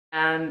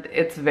And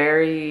it's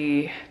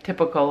very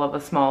typical of a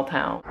small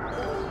town.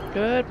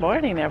 Good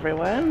morning,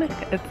 everyone.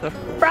 It's a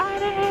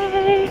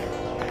Friday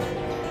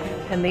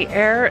and the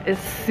air is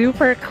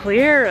super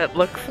clear. It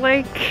looks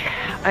like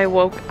I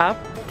woke up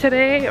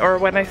today, or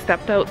when I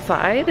stepped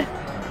outside,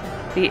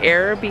 the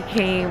air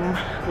became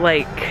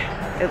like,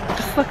 it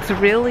just looks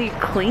really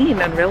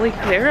clean and really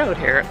clear out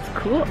here. It's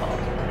cool.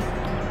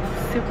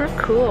 Super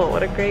cool.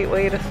 What a great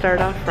way to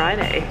start off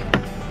Friday.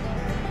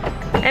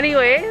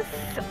 Anyways,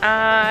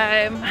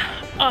 I'm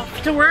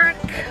off to work.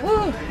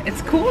 Ooh,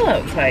 it's cool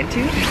outside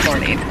too this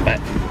morning, but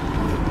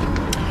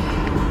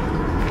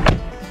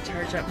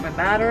charge up my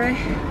battery.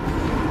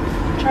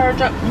 Charge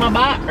up my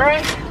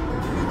battery.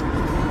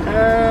 It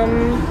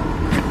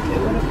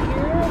would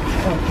appear.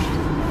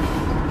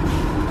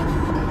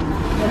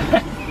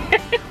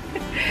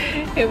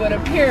 It would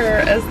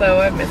appear as though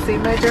I'm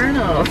missing my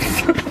journals,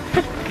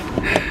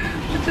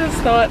 which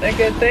is not a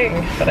good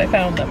thing, but I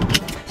found them.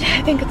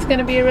 I think it's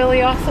gonna be a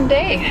really awesome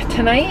day.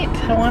 Tonight,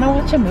 I wanna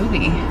watch a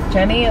movie.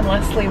 Jenny and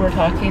Leslie were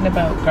talking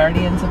about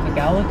Guardians of the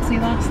Galaxy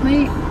last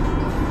night,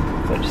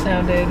 which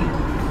sounded,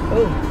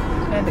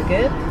 kinda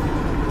good.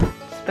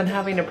 Just been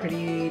having a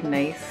pretty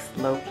nice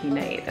low-key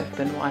night. I've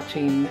been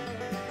watching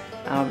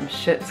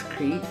Schitt's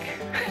Creek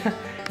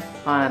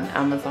on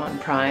Amazon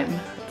Prime.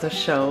 It's a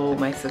show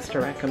my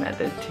sister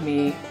recommended to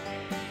me.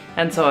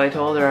 And so I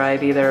told her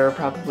I'd either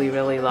probably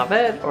really love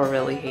it or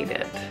really hate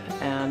it.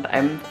 And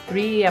I'm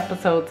 3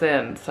 episodes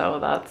in, so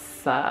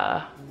that's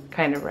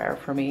kind of rare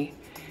for me.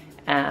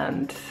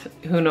 And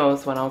who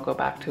knows when I'll go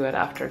back to it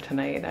after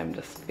tonight. I'm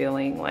just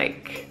feeling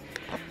like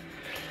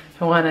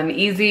I want an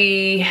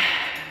easy,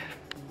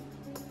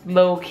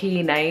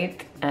 low-key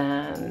night,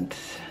 and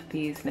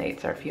these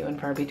nights are few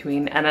and far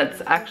between. And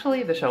it's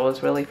actually, the show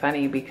is really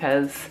funny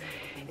because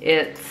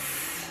it's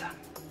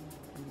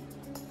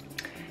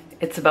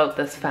about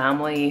this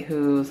family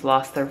who's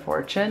lost their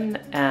fortune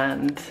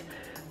and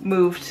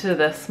moved to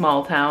this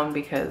small town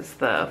because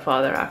the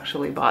father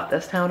actually bought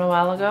this town a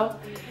while ago.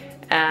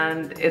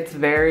 And it's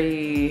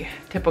very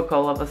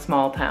typical of a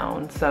small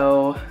town.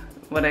 So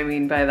what I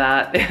mean by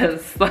that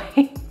is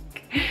like,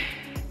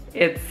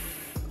 it's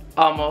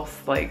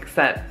almost like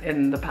set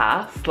in the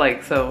past.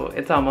 Like, so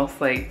it's almost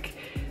like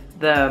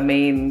the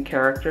main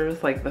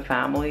characters, like the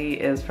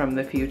family, is from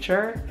the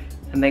future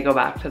and they go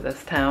back to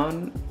this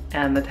town,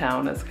 and the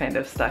town is kind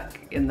of stuck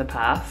in the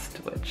past,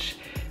 which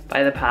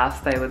by the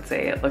past I would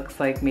say it looks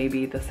like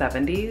maybe the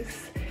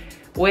 70s,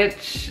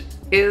 which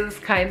is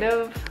kind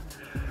of,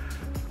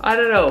 I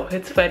don't know,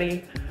 it's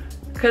funny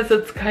because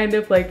it's kind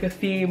of like a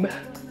theme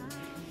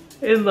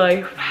in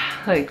life,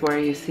 like where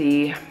you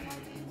see,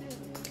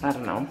 I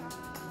don't know,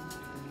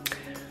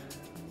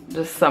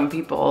 just some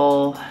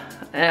people,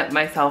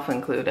 myself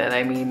included,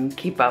 I mean,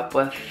 keep up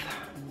with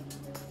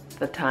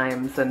the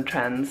times and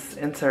trends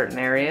in certain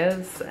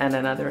areas, and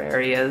in other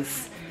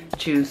areas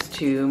choose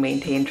to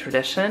maintain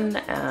tradition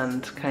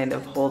and kind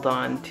of hold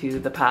on to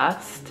the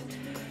past.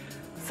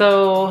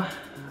 So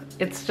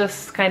it's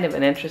just kind of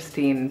an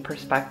interesting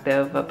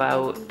perspective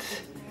about,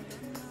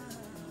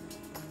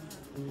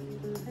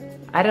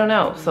 I don't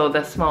know, so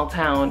this small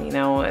town, you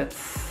know,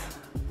 it's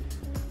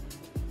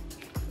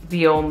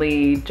the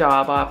only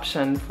job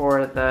option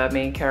for the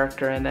main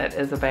character in it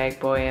is a bag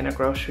boy in a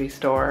grocery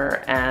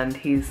store, and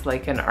he's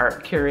like an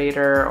art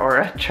curator or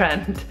a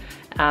trend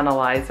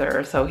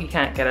analyzer, so he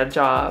can't get a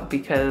job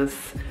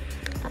because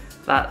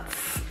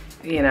that's,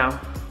 you know,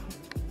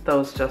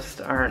 those just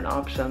aren't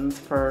options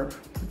for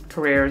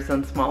careers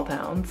in small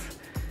towns.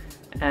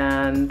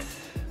 And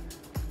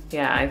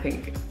yeah, I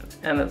think,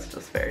 and it's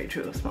just very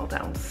true of small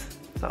towns,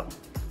 so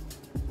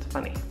it's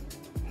funny.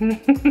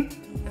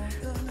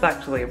 It's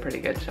actually a pretty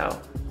good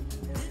show,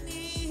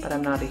 but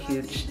I'm not a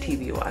huge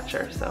TV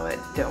watcher, so I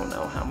don't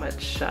know how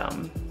much,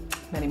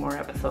 many more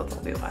episodes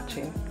I'll be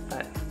watching,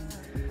 but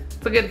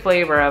it's a good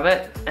flavor of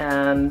it,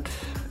 and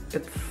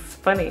it's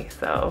funny,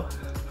 so.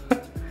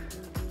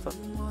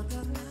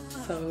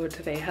 So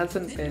today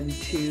hasn't been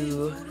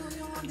too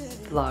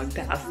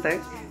vlogtastic,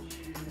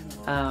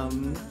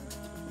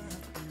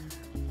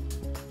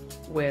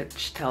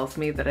 which tells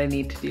me that I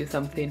need to do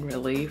something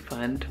really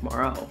fun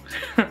tomorrow.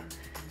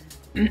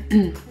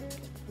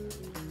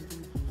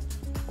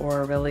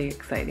 Or really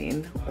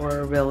exciting,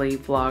 or really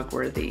vlog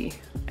worthy,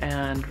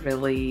 and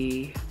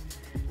really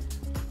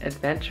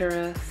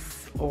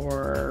adventurous,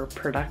 or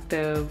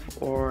productive,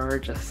 or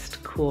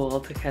just cool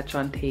to catch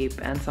on tape,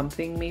 and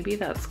something maybe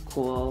that's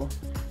cool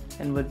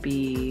and would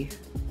be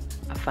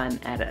a fun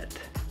edit.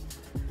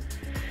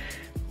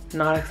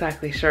 Not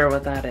exactly sure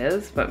what that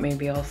is, but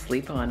maybe I'll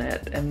sleep on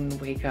it and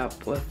wake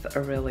up with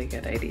a really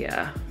good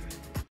idea.